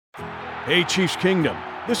Hey, Chiefs Kingdom.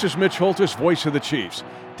 This is Mitch Holtis, voice of the Chiefs.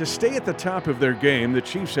 To stay at the top of their game, the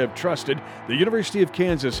Chiefs have trusted the University of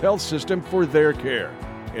Kansas Health System for their care.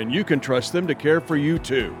 And you can trust them to care for you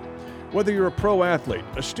too. Whether you're a pro athlete,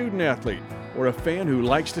 a student athlete, or a fan who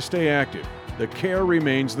likes to stay active, the care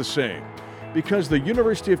remains the same. Because the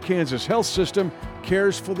University of Kansas Health System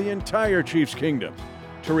cares for the entire Chiefs Kingdom.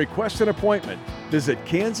 To request an appointment, visit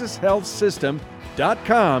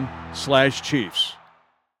kansashealthsystem.com/Chiefs.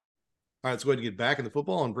 All right, let's go ahead and get back in the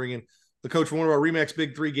football and bring in the coach for one of our Remax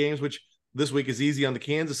Big Three games, which this week is easy on the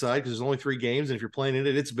Kansas side because there's only 3 games. And if you're playing in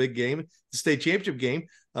it, it's a big game. It's a state championship game.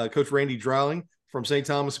 Coach Randy Dreiling from St.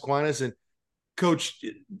 Thomas Aquinas. And, Coach,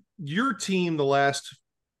 your team the last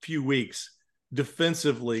few weeks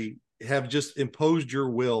defensively have just imposed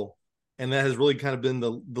your will, and that has really kind of been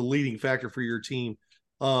the leading factor for your team.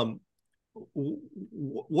 What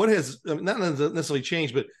has not necessarily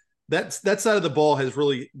changed, but that side of the ball has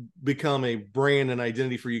really become a brand and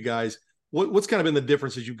identity for you guys. What's kind of been the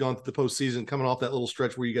difference as you've gone through the postseason, coming off that little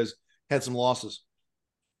stretch where you guys had some losses?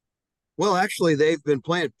 Well, actually, they've been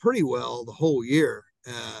playing pretty well the whole year.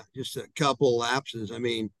 Just a couple lapses. I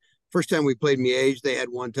mean, first time we played Miege, they had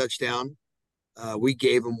 1 touchdown. We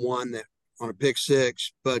gave them one that on a pick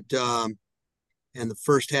 6, but and the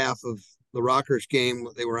first half of the Rockers game,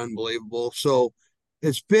 they were unbelievable. So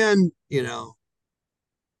it's been,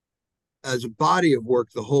 as a body of work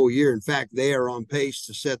the whole year. In fact, they are on pace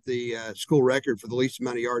to set the school record for the least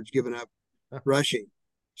amount of yards given up rushing.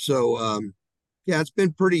 So, it's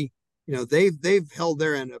been pretty, they've held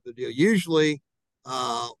their end of the deal. Usually, when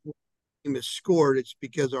a team has scored, it's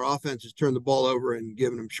because our offense has turned the ball over and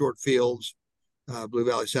given them short fields. Blue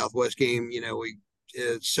Valley Southwest game,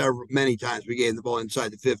 many times we gave the ball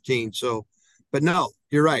inside the 15. So, but no,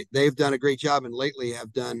 you're right. They've done a great job and lately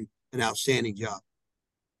have done an outstanding job.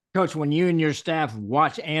 Coach, when you and your staff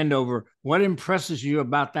watch Andover, what impresses you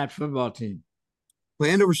about that football team?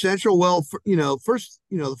 Well, Andover Central, the first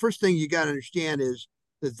thing you got to understand is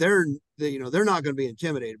that they're not going to be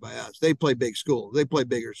intimidated by us. They play big schools. They play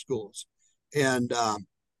bigger schools. And,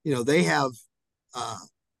 they have,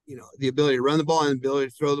 the ability to run the ball and the ability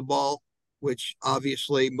to throw the ball, which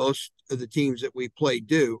obviously most of the teams that we play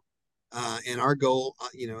do. And our goal,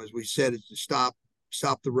 as we said, is to stop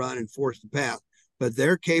the run and force the pass. But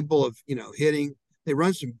they're capable of, hitting. They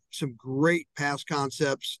run some great pass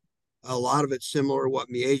concepts. A lot of it's similar to what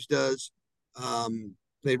Miege does.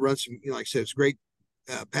 They run some, like I said, it's great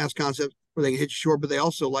pass concepts where they can hit you short, but they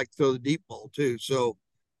also like to throw the deep ball too. So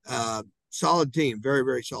solid team, very,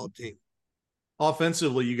 very solid team.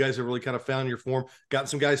 Offensively, you guys have really kind of found your form, gotten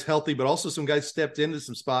some guys healthy, but also some guys stepped into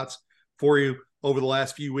some spots for you over the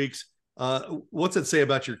last few weeks. What's it say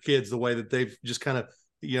about your kids, the way that they've just kind of,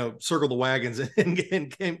 circle the wagons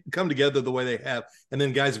and come together the way they have, and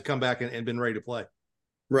then guys have come back and been ready to play.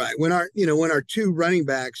 Right. When our 2 running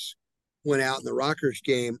backs went out in the Rockers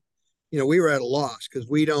game, we were at a loss because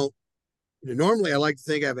we don't, normally I like to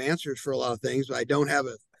think I have answers for a lot of things, but I didn't have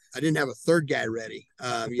a third guy ready.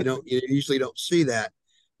 You usually don't see that,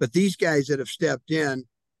 but these guys that have stepped in,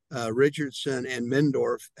 Richardson and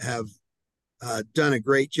Mendorf, have done a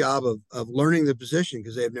great job of learning the position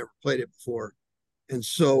because they've never played it before. And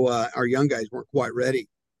so our young guys weren't quite ready.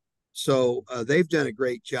 So they've done a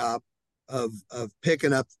great job of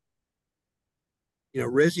picking up.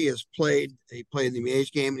 Rizzi has played. He played in the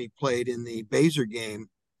Miege game and he played in the Baser game.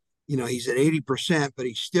 He's at 80%, but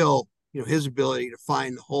he's still, his ability to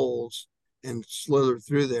find the holes and slither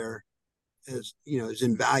through there is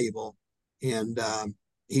invaluable. And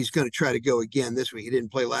he's going to try to go again this week. He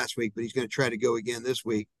didn't play last week, but he's going to try to go again this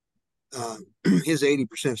week. His 80%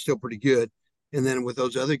 is still pretty good. And then with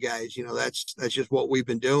those other guys, that's just what we've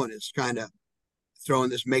been doing. It's kind of throwing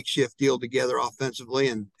this makeshift deal together offensively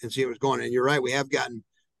and see what's going on. And you're right. We have gotten,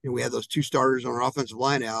 we had those 2 starters on our offensive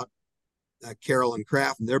line out, Carroll and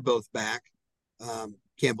Kraft, and they're both back.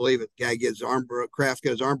 Can't believe it. Guy gets his arm broke. Kraft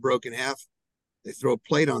got his arm broken in half. They throw a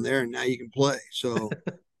plate on there and now you can play. So,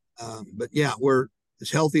 but yeah, we're as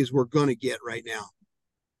healthy as we're going to get right now.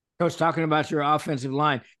 Coach, talking about your offensive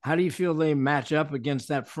line, how do you feel they match up against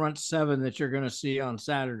that front 7 that you're going to see on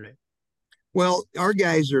Saturday? Well, our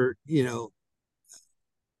guys are,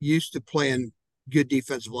 used to playing good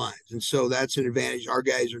defensive lines. And so that's an advantage. Our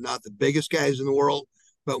guys are not the biggest guys in the world,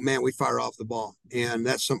 but man, we fire off the ball. And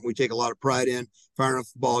that's something we take a lot of pride in, firing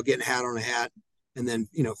off the ball, getting a hat on a hat, and then,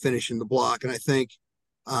 finishing the block. And I think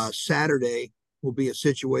Saturday will be a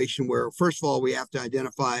situation where, first of all, we have to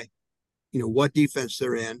identify, what defense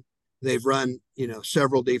they're in. They've run,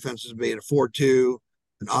 several defenses, be it a 4-2,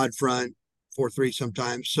 an odd front, 4-3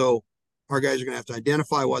 sometimes. So our guys are going to have to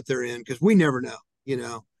identify what they're in because we never know,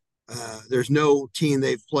 There's no team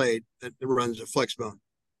they've played that runs a flex bone.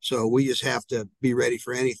 So we just have to be ready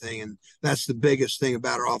for anything. And that's the biggest thing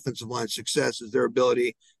about our offensive line success is their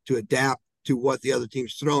ability to adapt to what the other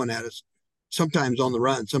team's throwing at us, sometimes on the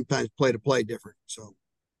run, sometimes play to play different. So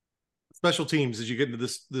special teams, as you get into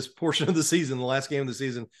this portion of the season, the last game of the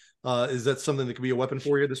season, is that something that could be a weapon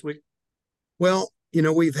for you this week? Well,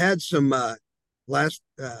 we've had some last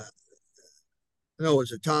no, it was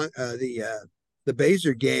the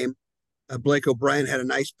Baser game. Blake O'Brien had a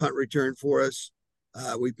nice punt return for us.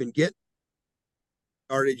 We've been getting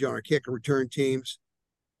yardage on our kick return teams.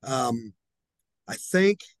 I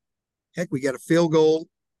think, heck, we got a field goal,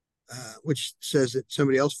 which says that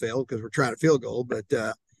somebody else failed because we're trying to field goal. But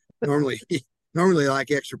normally I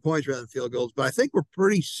like extra points rather than field goals. But I think we're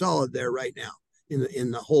pretty solid there right now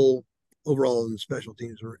in the whole overall in the special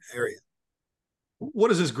teams area.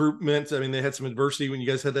 What has this group meant? I mean, they had some adversity when you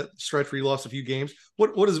guys had that stretch where you lost a few games.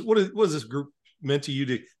 What is this group meant to you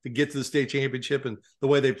to get to the state championship and the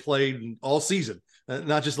way they played all season,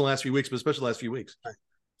 not just in the last few weeks, but especially the last few weeks?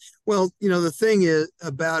 Well, the thing is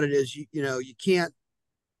about it is you can't,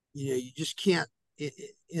 you just can't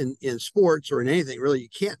in sports or in anything really. You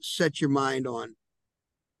can't set your mind on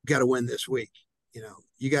got to win this week.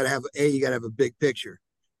 You got to have a big picture,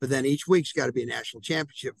 but then each week's got to be a national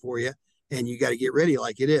championship for you. And you got to get ready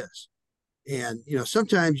like it is. And,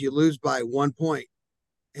 sometimes you lose by 1 point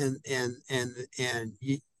and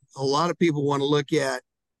a lot of people want to look at,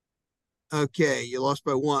 okay, you lost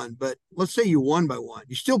by 1, but let's say you won by 1.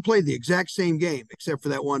 You still played the exact same game, except for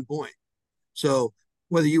that 1 point. So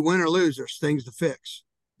whether you win or lose, there's things to fix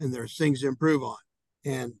and there's things to improve on.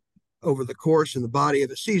 And over the course and the body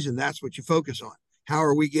of a season, that's what you focus on. How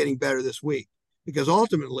are we getting better this week? Because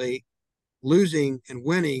ultimately losing and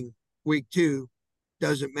winning week 2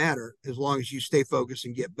 doesn't matter as long as you stay focused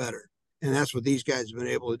and get better. And that's what these guys have been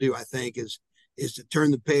able to do, I think, is to turn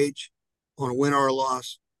the page on a win or a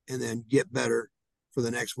loss and then get better for the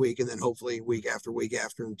next week. And then hopefully week after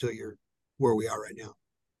until you're where we are right now.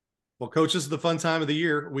 Well, Coach, this is the fun time of the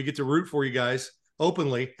year. We get to root for you guys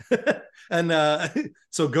openly. And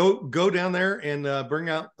so go down there and bring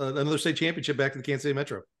out another state championship back to the Kansas City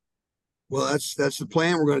Metro. Well, that's the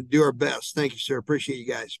plan. We're going to do our best. Thank you, sir. Appreciate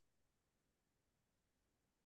you guys.